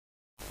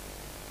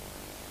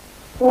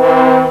Hello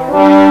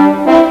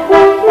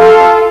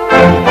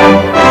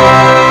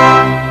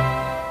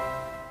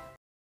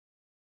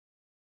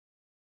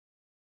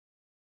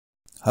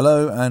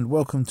and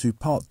welcome to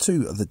part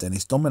 2 of the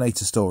Dennis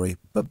Dominator story,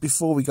 but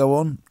before we go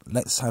on,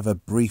 let's have a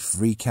brief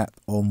recap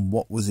on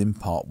what was in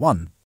part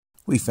 1.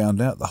 We found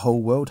out the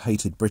whole world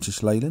hated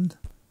British Leyland,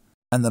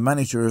 and the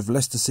manager of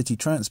Leicester City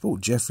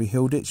Transport, Geoffrey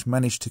Hilditch,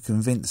 managed to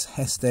convince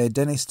Hester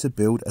Dennis to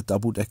build a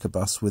double-decker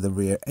bus with a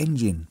rear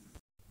engine.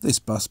 This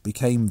bus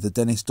became the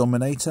Dennis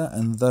Dominator,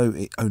 and though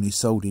it only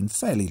sold in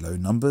fairly low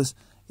numbers,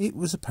 it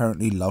was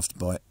apparently loved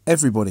by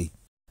everybody.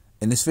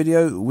 In this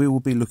video, we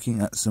will be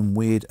looking at some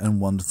weird and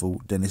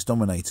wonderful Dennis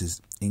Dominators,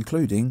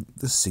 including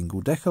the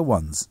single-decker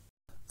ones.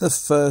 The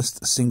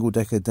first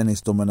single-decker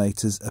Dennis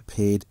Dominators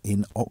appeared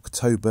in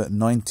October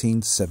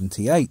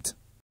 1978,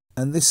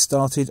 and this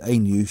started a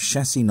new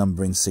chassis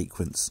numbering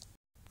sequence.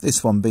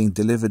 This one being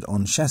delivered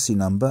on chassis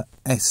number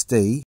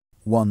SD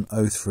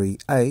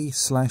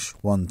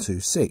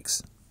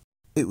 103A/126.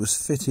 It was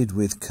fitted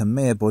with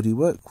Khmer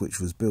bodywork, which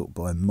was built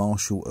by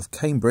Marshall of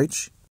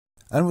Cambridge,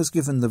 and was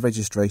given the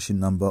registration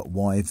number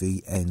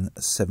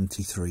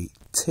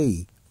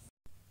YVN73T,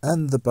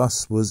 and the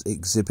bus was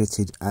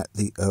exhibited at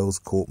the Earls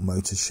Court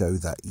Motor Show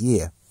that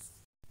year.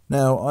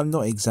 Now, I'm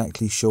not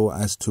exactly sure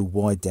as to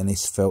why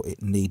Dennis felt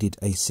it needed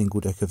a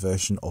single-decker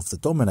version of the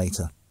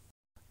Dominator,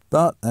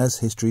 but as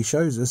history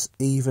shows us,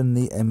 even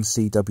the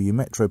MCW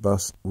Metro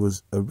bus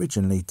was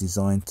originally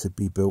designed to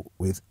be built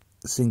with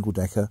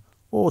single-decker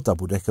or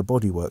double-decker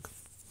bodywork.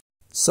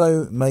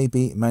 So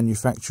maybe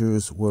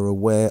manufacturers were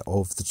aware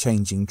of the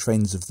changing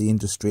trends of the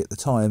industry at the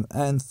time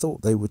and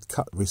thought they would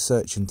cut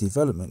research and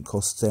development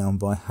costs down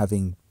by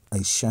having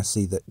a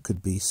chassis that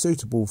could be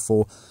suitable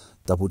for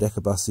double-decker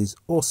buses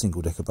or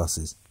single-decker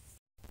buses.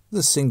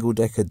 The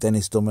single-decker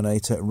Dennis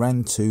Dominator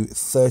ran to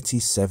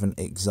 37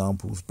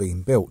 examples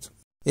being built,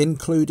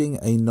 including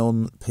a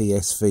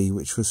non-PSV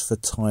which was for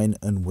Tyne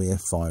and Wear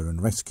Fire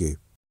and Rescue.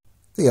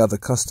 The other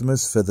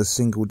customers for the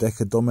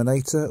single-decker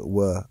Dominator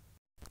were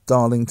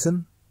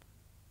Darlington,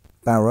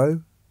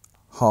 Barrow,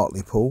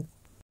 Hartlepool,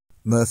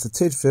 Merthyr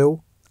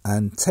Tydfil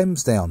and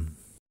Thamesdown.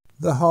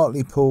 The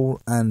Hartlepool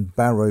and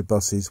Barrow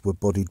buses were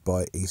bodied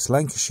by East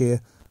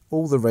Lancashire,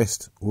 all the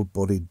rest were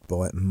bodied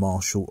by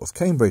Marshall of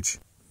Cambridge.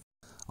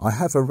 I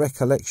have a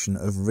recollection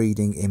of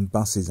reading in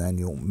Buses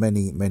Annual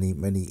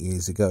many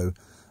years ago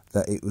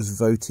that it was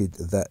voted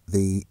that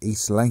the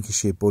East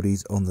Lancashire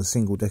bodies on the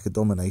single-decker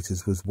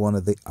Dominators was one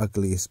of the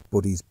ugliest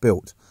bodies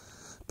built.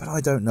 But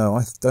I don't know,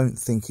 I don't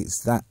think it's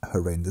that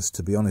horrendous,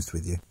 to be honest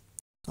with you.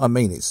 I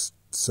mean, it's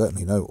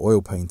certainly no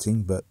oil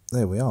painting, but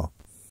there we are.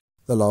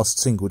 The last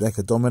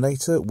single-decker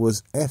Dominator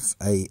was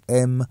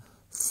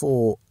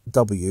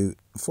FAM4W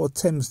for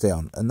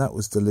Thamesdown, and that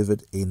was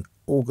delivered in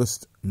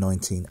August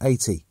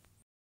 1980.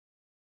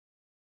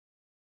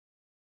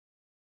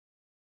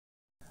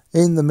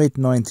 In the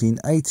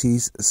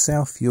mid-1980s,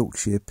 South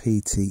Yorkshire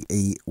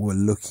PTE were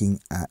looking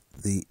at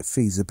the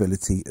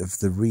feasibility of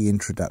the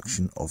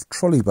reintroduction of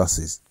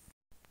trolleybuses,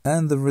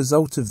 and the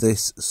result of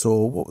this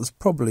saw what was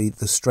probably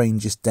the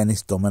strangest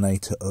Dennis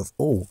Dominator of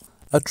all,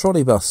 a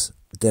trolleybus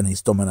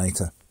Dennis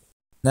Dominator.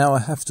 Now I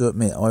have to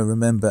admit, I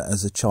remember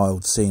as a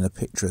child seeing a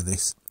picture of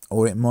this,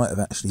 or it might have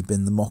actually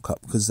been the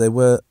mock-up, because there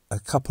were a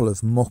couple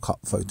of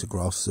mock-up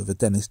photographs of a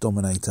Dennis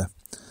Dominator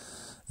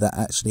that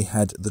actually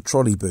had the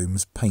trolley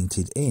booms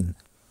painted in.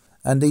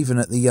 And even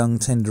at the young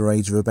tender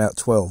age of about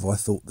 12, I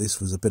thought this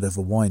was a bit of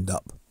a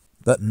wind-up.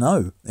 But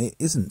no, it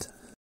isn't.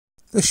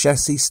 The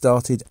chassis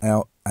started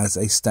out as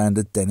a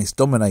standard Dennis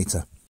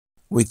Dominator,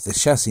 with the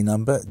chassis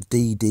number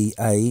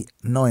DDA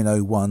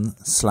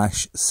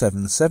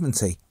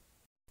 901/770,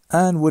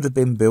 and would have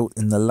been built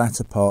in the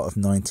latter part of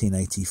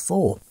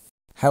 1984.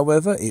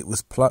 However, it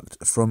was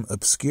plucked from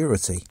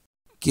obscurity,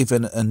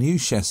 given a new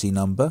chassis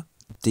number,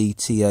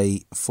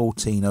 DTA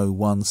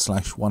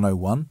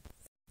 1401/101,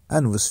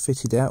 and was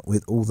fitted out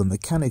with all the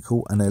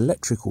mechanical and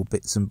electrical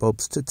bits and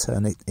bobs to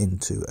turn it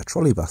into a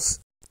trolleybus.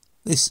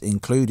 This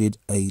included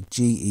a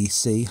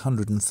GEC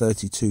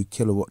 132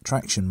 kilowatt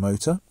traction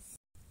motor,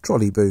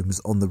 trolley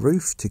booms on the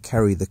roof to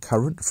carry the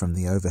current from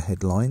the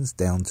overhead lines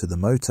down to the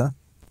motor,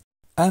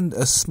 and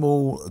a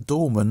small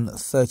Dorman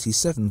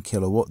 37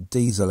 kilowatt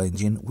diesel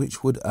engine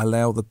which would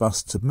allow the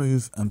bus to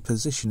move and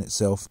position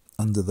itself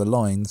under the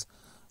lines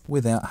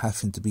without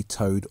having to be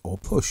towed or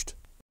pushed.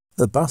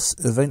 The bus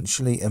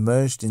eventually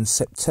emerged in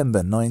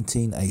September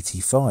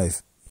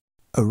 1985,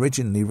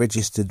 originally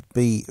registered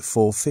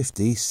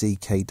B450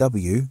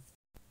 CKW.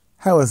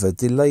 However,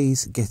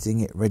 delays getting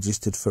it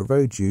registered for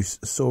road use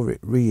saw it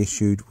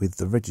reissued with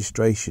the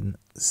registration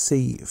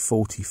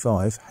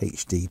C45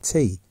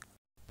 HDT.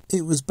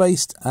 It was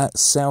based at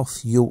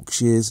South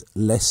Yorkshire's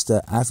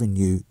Leicester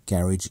Avenue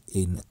garage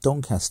in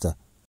Doncaster,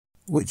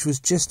 which was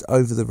just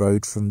over the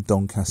road from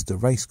Doncaster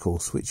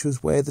Racecourse, which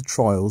was where the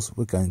trials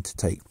were going to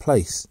take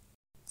place.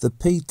 The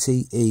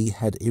PTE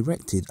had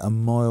erected a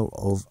mile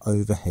of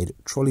overhead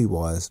trolley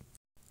wires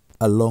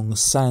along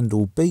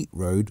Sandal Beat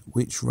Road,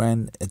 which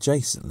ran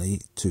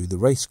adjacently to the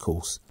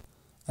racecourse.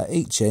 At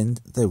each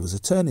end there was a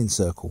turning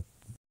circle.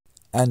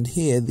 and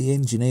here the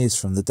engineers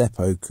from the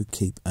depot could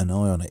keep an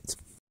eye on it.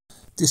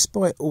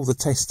 Despite all the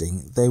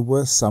testing, there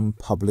were some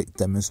public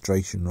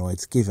demonstration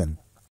rides given,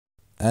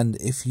 and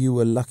if you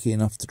were lucky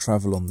enough to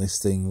travel on this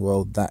thing,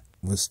 well, that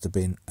must have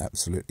been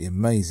absolutely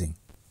amazing.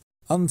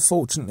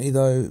 Unfortunately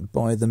though,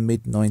 by the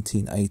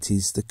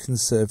mid-1980s, the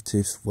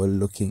Conservatives were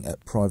looking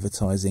at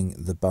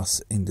privatising the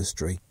bus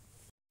industry,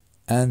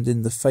 and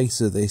in the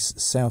face of this,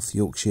 South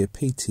Yorkshire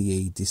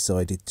PTE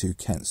decided to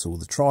cancel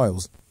the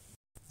trials.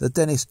 The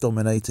Dennis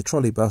Dominator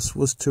trolleybus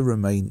was to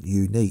remain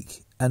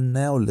unique, and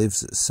now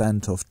lives at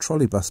Sandtoft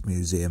Trolleybus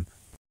Museum.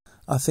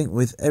 I think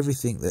with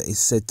everything that is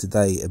said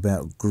today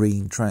about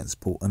green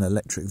transport and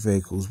electric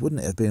vehicles,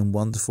 wouldn't it have been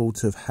wonderful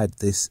to have had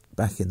this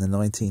back in the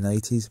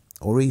 1980s,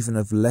 or even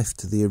have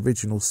left the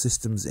original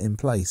systems in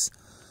place?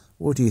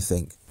 What do you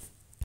think?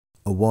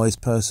 A wise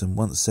person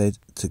once said,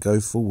 to go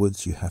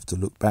forwards you have to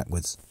look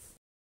backwards.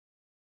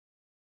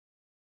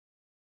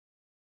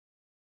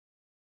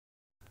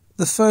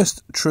 The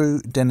first true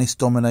Dennis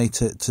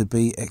Dominator to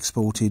be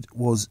exported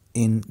was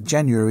in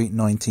January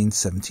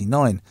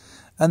 1979,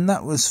 and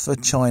that was for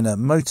China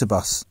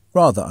Motorbus.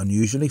 Rather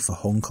unusually for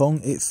Hong Kong,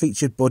 it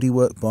featured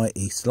bodywork by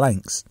East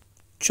Lancs.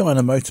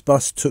 China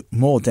Motorbus took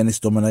more Dennis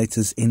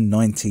Dominators in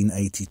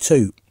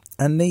 1982,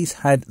 and these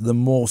had the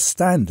more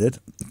standard,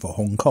 for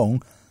Hong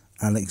Kong,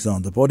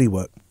 Alexander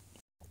bodywork.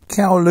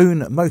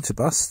 Kowloon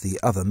Motorbus, the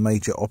other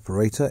major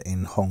operator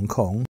in Hong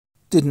Kong,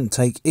 didn't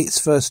take its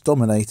first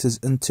Dominators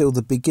until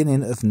the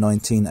beginning of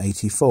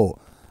 1984,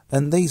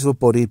 and these were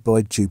bodied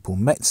by Jupel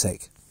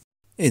Metsec.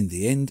 In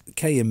the end,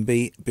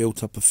 K&B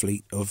built up a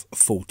fleet of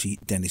 40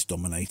 Dennis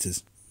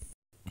Dominators.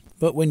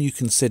 But when you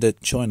consider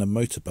China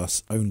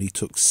Motorbus only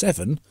took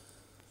 7,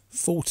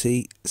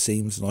 40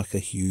 seems like a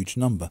huge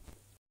number.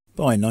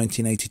 By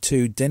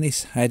 1982,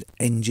 Dennis had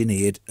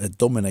engineered a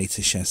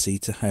Dominator chassis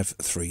to have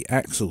 3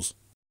 axles.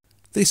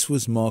 This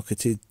was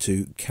marketed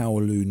to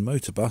Kowloon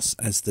Motorbus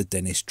as the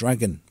Dennis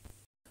Dragon.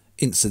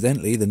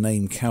 Incidentally, the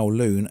name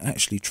Kowloon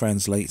actually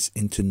translates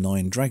into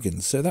 9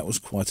 dragons, so that was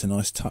quite a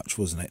nice touch,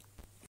 wasn't it?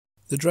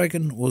 The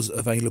Dragon was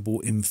available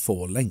in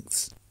 4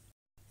 lengths: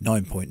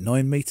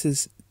 9.9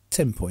 metres,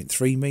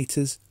 10.3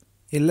 metres,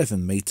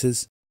 11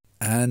 metres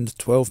and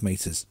 12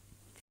 metres.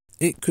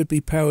 It could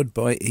be powered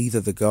by either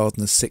the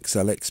Gardner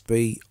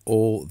 6LXB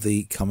or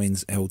the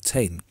Cummins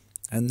L10,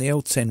 and the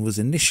L10 was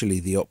initially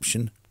the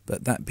option,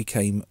 but that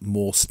became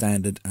more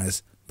standard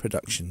as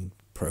production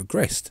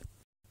progressed.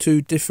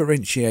 To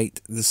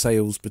differentiate the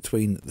sales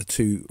between the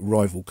two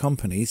rival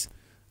companies,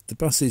 the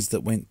buses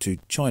that went to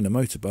China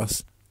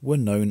Motorbus were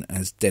known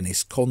as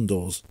Dennis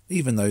Condors,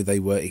 even though they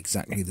were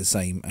exactly the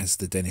same as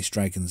the Dennis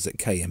Dragons that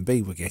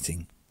K&B were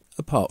getting.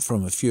 Apart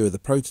from a few of the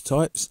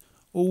prototypes,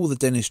 all the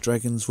Dennis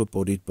Dragons were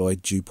bodied by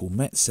Jupel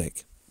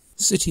Metsec.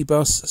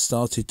 Citybus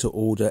started to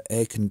order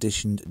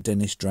air-conditioned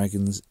Dennis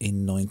Dragons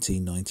in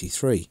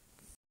 1993.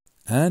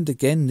 And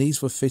again,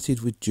 these were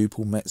fitted with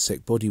Jupel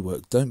Metsec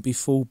bodywork. Don't be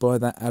fooled by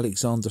that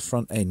Alexander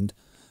front end.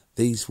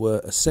 These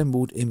were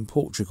assembled in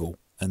Portugal,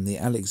 and the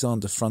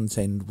Alexander front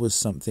end was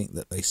something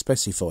that they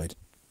specified.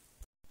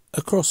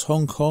 Across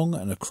Hong Kong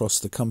and across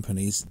the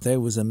companies, there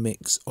was a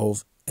mix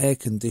of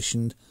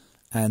air-conditioned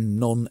and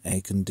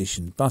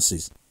non-air-conditioned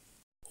buses.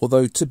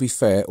 Although, to be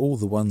fair, all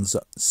the ones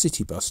that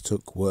Citybus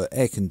took were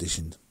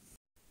air-conditioned.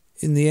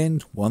 In the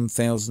end,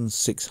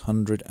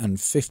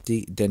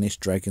 1,650 Dennis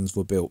Dragons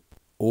were built,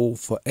 all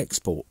for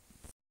export,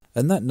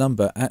 and that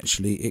number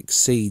actually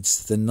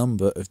exceeds the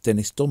number of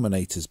Dennis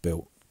Dominators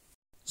built.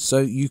 So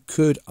you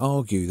could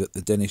argue that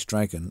the Dennis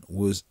Dragon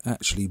was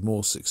actually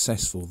more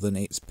successful than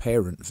its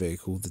parent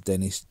vehicle, the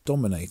Dennis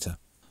Dominator.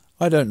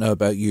 I don't know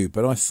about you,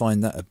 but I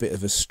find that a bit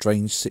of a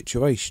strange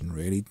situation,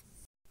 really.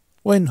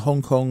 When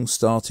Hong Kong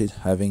started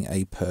having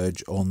a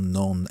purge on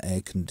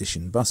non-air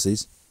conditioned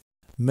buses,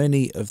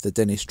 many of the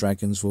Dennis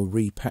Dragons were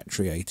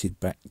repatriated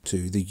back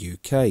to the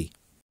UK,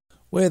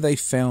 where they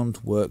found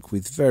work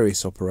with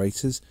various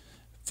operators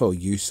for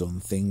use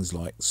on things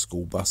like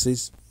school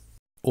buses.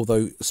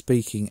 Although,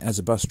 speaking as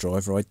a bus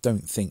driver, I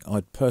don't think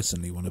I'd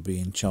personally want to be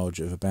in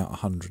charge of about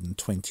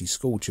 120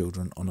 school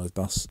children on a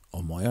bus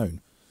on my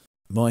own.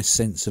 My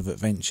sense of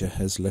adventure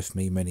has left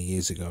me many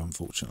years ago,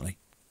 unfortunately.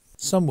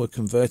 Some were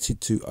converted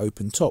to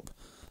open top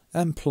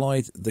and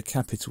plied the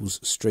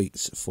capital's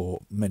streets for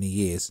many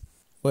years,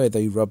 where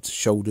they rubbed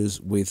shoulders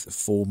with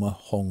former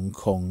Hong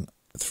Kong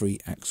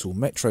 3-axle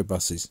metro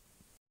buses.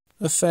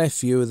 A fair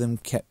few of them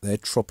kept their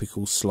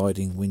tropical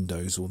sliding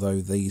windows,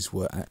 although these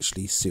were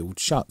actually sealed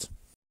shut.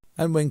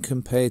 And when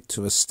compared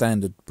to a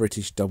standard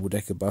British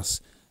double-decker bus,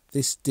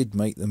 this did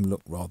make them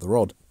look rather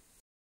odd.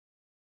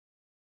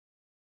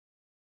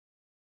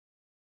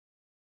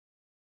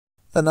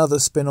 Another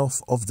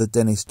spin-off of the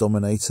Dennis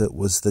Dominator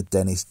was the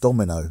Dennis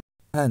Domino,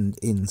 and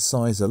in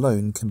size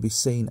alone can be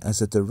seen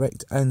as a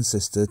direct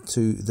ancestor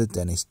to the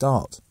Dennis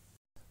Dart.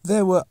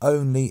 There were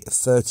only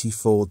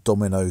 34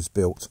 Dominos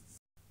built,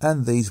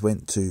 and these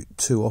went to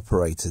 2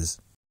 operators: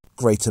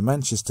 Greater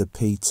Manchester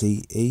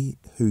PTE,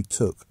 who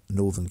took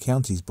Northern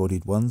Counties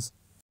bodied ones,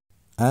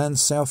 and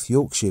South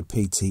Yorkshire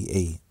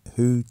PTE,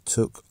 who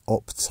took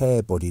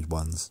Optare bodied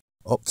ones.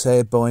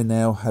 Optare by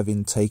now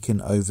having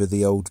taken over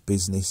the old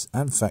business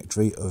and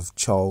factory of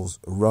Charles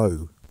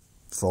Rowe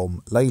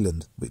from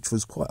Leyland, which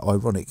was quite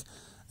ironic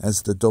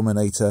as the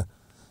Dominator,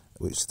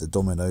 which the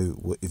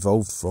Domino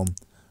evolved from,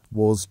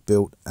 was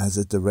built as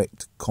a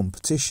direct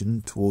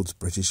competition towards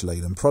British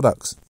Leyland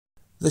products.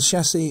 The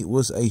chassis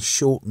was a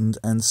shortened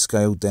and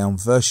scaled down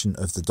version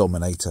of the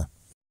Dominator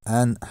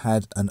and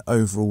had an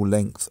overall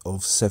length of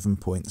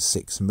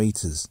 7.6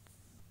 metres.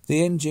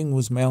 The engine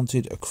was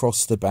mounted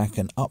across the back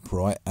and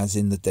upright as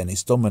in the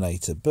Dennis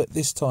Dominator, but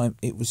this time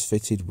it was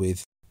fitted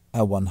with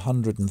a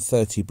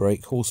 130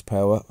 brake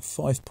horsepower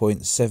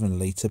 5.7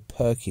 litre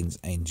Perkins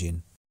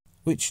engine,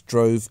 which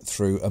drove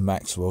through a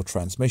Maxwell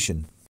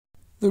transmission.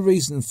 The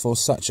reason for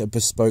such a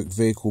bespoke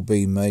vehicle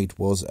being made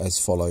was as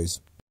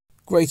follows.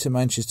 Greater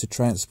Manchester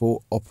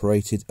Transport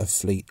operated a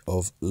fleet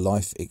of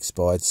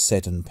life-expired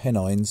Seddon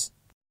Pennines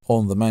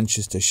on the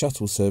Manchester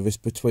shuttle service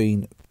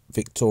between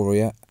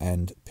Victoria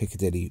and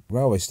Piccadilly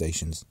railway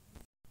stations.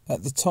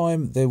 At the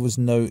time there was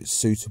no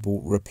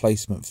suitable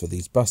replacement for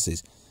these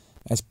buses,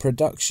 as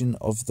production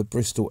of the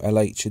Bristol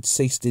LH had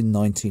ceased in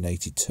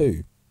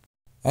 1982,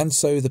 and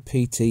so the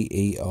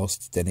PTE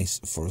asked Dennis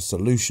for a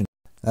solution,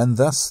 and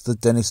thus the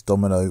Dennis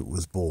Domino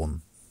was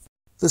born.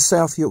 The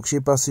South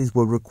Yorkshire buses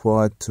were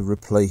required to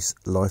replace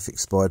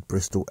life-expired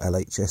Bristol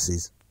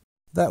LHSs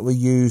that were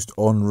used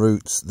on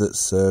routes that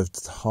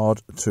served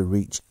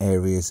hard-to-reach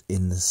areas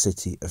in the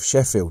city of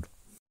Sheffield,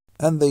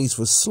 and these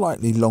were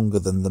slightly longer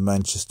than the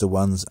Manchester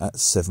ones at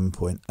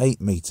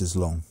 7.8 metres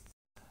long.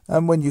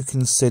 And when you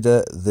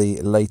consider the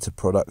later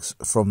products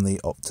from the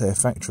Optare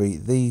factory,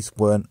 these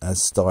weren't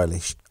as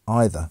stylish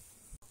either.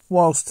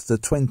 Whilst the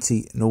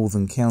 20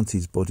 Northern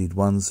Counties bodied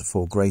ones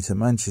for Greater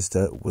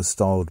Manchester was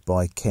styled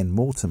by Ken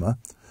Mortimer,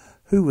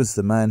 who was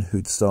the man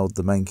who'd styled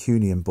the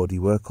Mancunian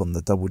bodywork on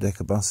the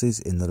double-decker buses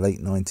in the late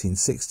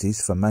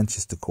 1960s for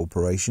Manchester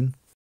Corporation,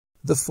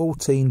 the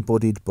 14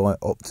 bodied by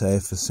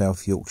Optare for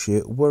South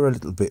Yorkshire were a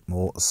little bit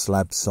more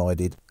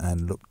slab-sided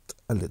and looked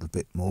a little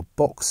bit more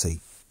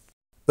boxy.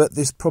 But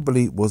this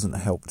probably wasn't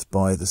helped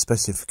by the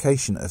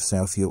specification of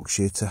South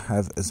Yorkshire to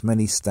have as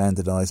many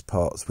standardised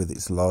parts with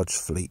its large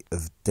fleet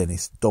of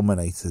Dennis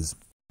Dominators.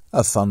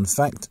 A fun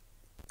fact,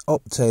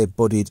 Optare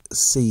bodied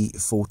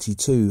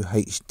C42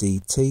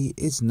 HDT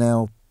is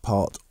now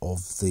part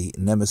of the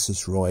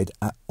Nemesis ride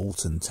at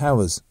Alton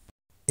Towers,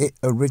 it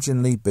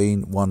originally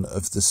being one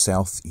of the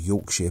South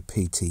Yorkshire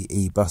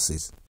PTE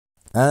buses.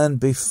 And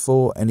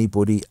before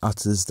anybody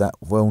utters that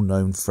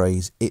well-known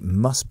phrase, "it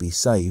must be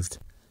saved,"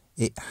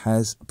 it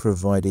has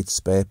provided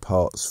spare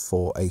parts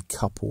for a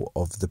couple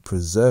of the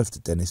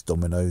preserved Dennis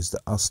Dominos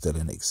that are still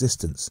in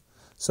existence,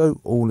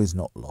 so all is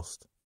not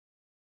lost.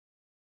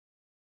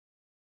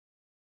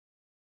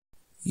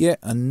 Yet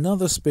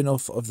another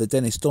spin-off of the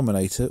Dennis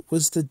Dominator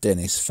was the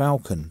Dennis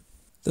Falcon.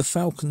 The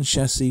Falcon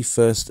chassis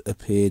first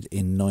appeared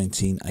in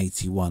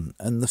 1981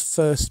 and the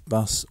first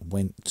bus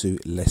went to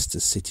Leicester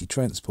City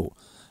Transport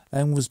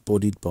and was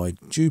bodied by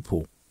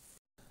Dupel.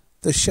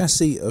 The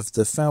chassis of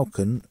the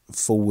Falcon,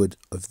 forward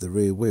of the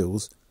rear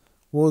wheels,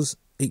 was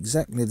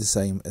exactly the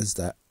same as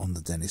that on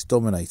the Dennis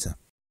Dominator.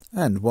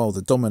 And while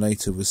the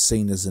Dominator was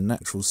seen as a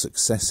natural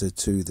successor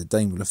to the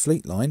Daimler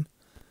Fleet line,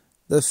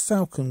 the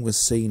Falcon was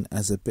seen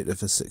as a bit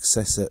of a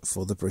successor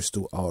for the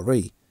Bristol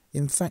RE.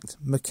 In fact,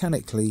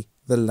 mechanically,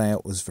 the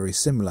layout was very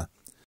similar.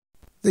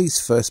 These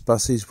first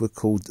buses were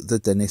called the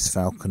Dennis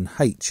Falcon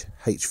H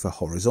for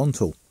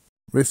horizontal,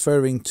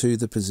 referring to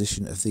the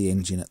position of the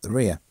engine at the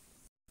rear.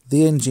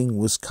 The engine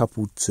was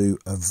coupled to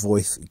a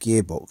Voith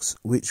gearbox,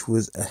 which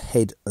was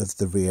ahead of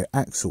the rear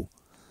axle,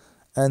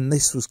 and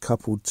this was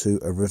coupled to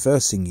a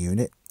reversing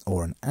unit,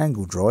 or an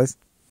angle drive,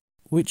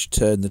 which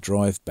turned the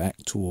drive back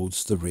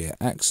towards the rear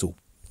axle.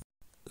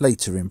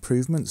 Later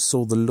improvements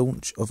saw the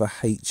launch of a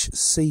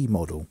HC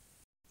model.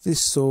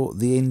 This saw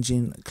the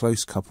engine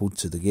close coupled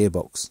to the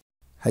gearbox,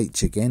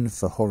 H again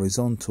for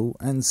horizontal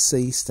and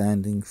C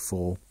standing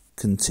for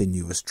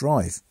continuous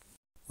drive,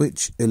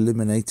 which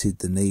eliminated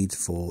the need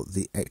for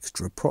the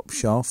extra prop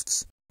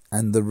shafts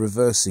and the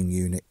reversing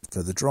unit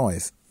for the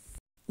drive.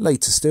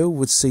 Later still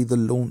would see the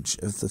launch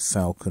of the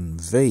Falcon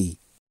V,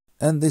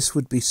 and this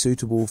would be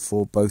suitable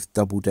for both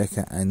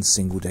double-decker and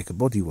single-decker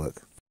bodywork.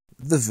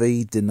 The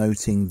V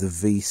denoting the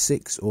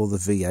V6 or the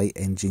V8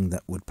 engine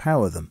that would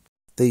power them,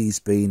 these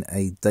being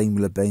a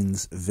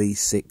Daimler-Benz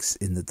V6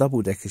 in the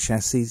double-decker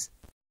chassis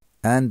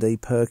and a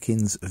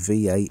Perkins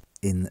V8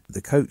 in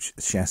the coach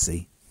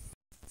chassis.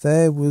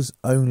 There was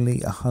only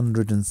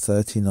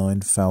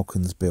 139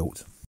 Falcons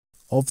built.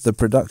 Of the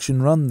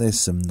production run, there's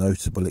some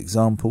notable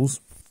examples.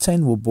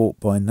 10 were bought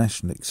by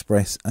National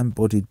Express and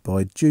bodied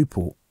by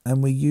Dupel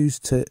and were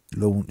used to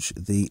launch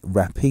the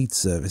Rapide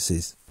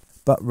services,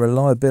 but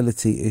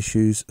reliability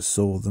issues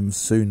saw them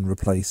soon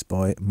replaced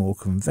by more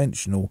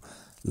conventional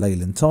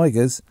Leyland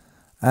Tigers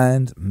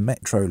and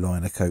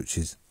Metroliner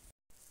coaches.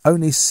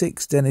 Only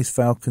 6 Dennis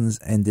Falcons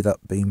ended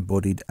up being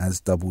bodied as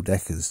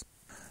double-deckers.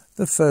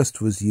 The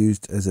first was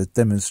used as a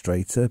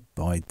demonstrator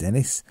by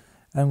Dennis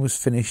and was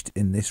finished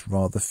in this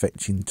rather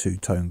fetching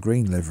two-tone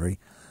green livery,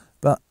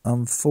 but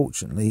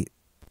unfortunately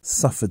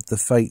suffered the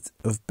fate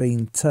of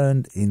being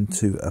turned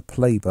into a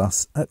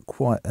playbus at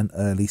quite an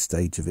early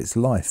stage of its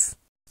life.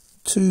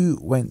 2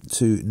 went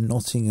to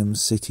Nottingham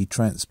City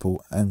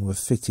Transport and were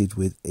fitted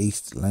with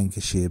East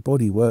Lancashire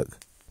bodywork,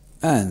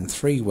 and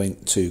 3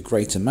 went to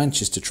Greater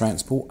Manchester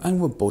Transport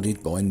and were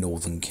bodied by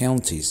Northern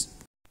Counties.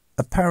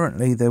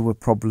 Apparently there were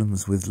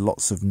problems with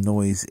lots of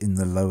noise in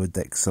the lower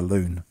deck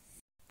saloon,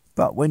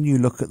 but when you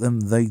look at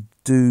them they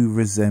do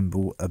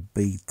resemble a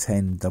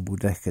B10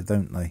 double-decker,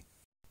 don't they?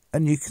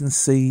 And you can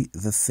see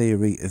the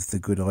theory of the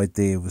good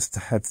idea was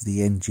to have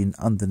the engine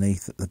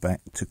underneath at the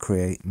back to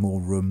create more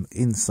room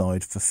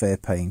inside for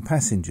fare-paying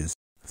passengers.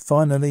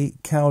 Finally,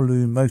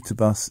 Kowloon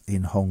Motorbus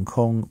in Hong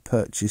Kong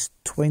purchased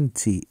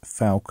 20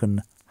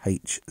 Falcon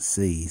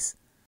HCs,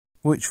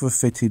 which were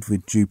fitted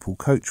with duple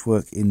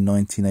coachwork in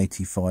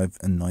 1985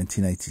 and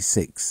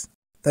 1986.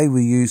 They were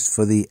used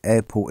for the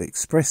Airport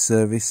Express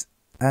service,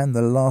 and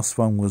the last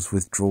one was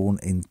withdrawn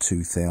in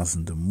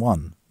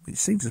 2001. Which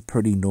seems a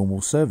pretty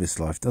normal service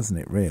life, doesn't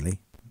it, really?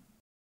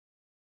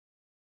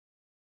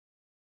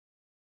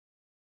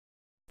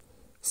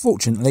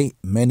 Fortunately,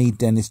 many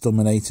Dennis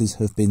Dominators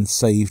have been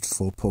saved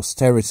for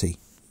posterity,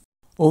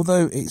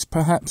 although it's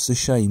perhaps a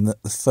shame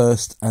that the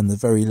first and the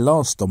very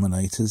last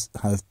Dominators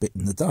have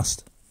bitten the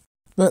dust.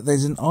 But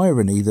there's an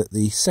irony that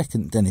the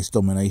second Dennis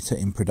Dominator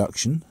in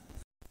production,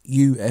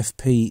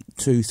 UFP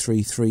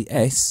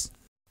 233S,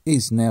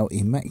 is now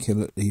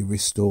immaculately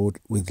restored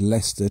with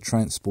Leicester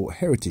Transport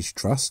Heritage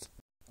Trust,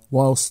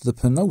 whilst the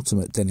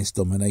penultimate Dennis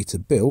Dominator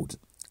built,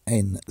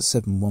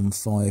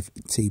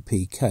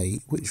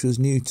 N715TPK, which was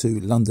new to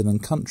London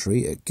and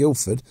Country at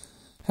Guildford,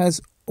 has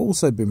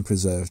also been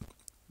preserved,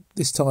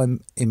 this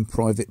time in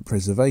private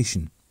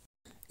preservation.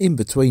 In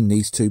between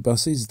these 2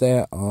 buses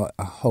there are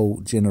a whole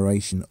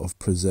generation of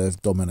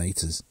preserved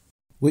Dominators,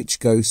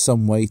 which goes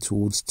some way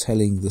towards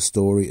telling the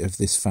story of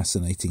this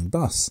fascinating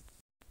bus.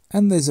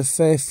 And there's a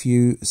fair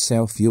few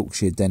South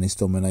Yorkshire Dennis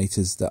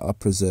Dominators that are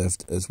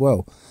preserved as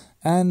well.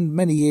 And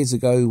many years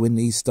ago, when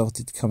these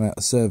started to come out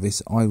of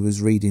service, I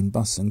was reading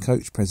Bus and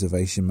Coach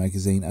Preservation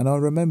magazine, and I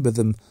remember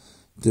them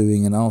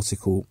doing an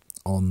article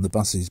on the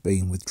buses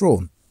being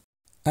withdrawn.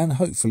 And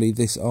hopefully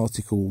this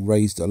article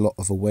raised a lot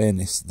of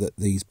awareness that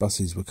these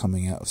buses were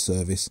coming out of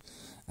service,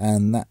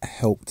 and that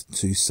helped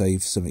to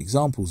save some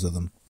examples of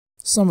them.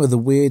 Some of the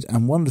weird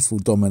and wonderful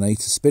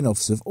Dominator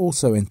spin-offs have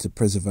also entered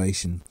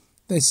preservation.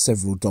 There's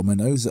several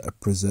Dominoes that are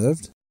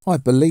preserved. I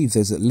believe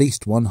there's at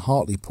least one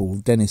Hartlepool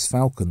Dennis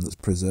Falcon that's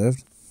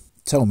preserved.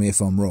 Tell me if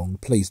I'm wrong,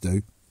 please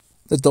do.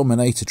 The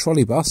Dominator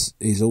trolleybus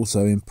is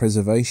also in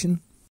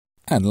preservation.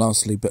 And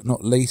lastly but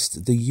not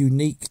least, the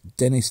unique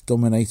Dennis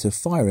Dominator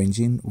fire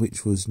engine,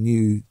 which was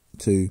new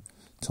to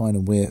Tyne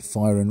and Wear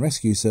Fire and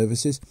Rescue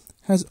Services,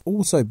 has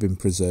also been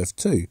preserved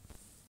too.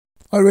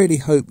 I really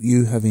hope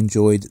you have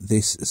enjoyed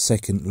this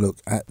second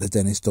look at the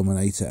Dennis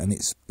Dominator and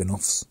its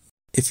spin-offs.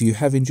 If you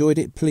have enjoyed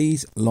it,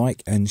 please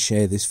like and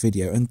share this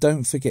video, and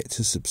don't forget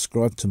to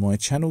subscribe to my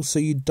channel so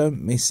you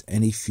don't miss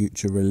any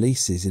future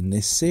releases in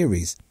this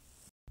series.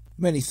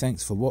 Many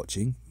thanks for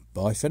watching.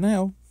 Bye for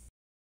now.